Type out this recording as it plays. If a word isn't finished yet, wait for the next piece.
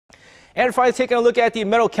And finally, taking a look at the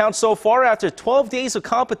medal count so far after 12 days of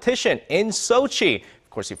competition in Sochi. Of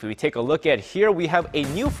course, if we take a look at here, we have a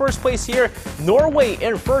new first place here. Norway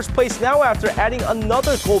in first place now after adding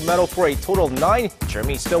another gold medal for a total of 9.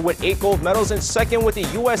 Germany still with 8 gold medals in second, with the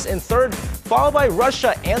U.S. in third, followed by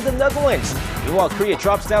Russia and the Netherlands. Meanwhile, Korea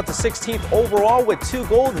drops down to 16th overall with 2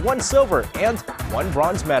 gold, 1 silver, and 1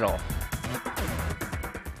 bronze medal.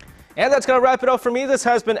 And that's going to wrap it up for me. This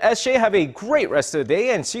has been SJ. Have a great rest of the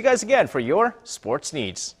day and see you guys again for your sports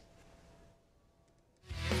needs.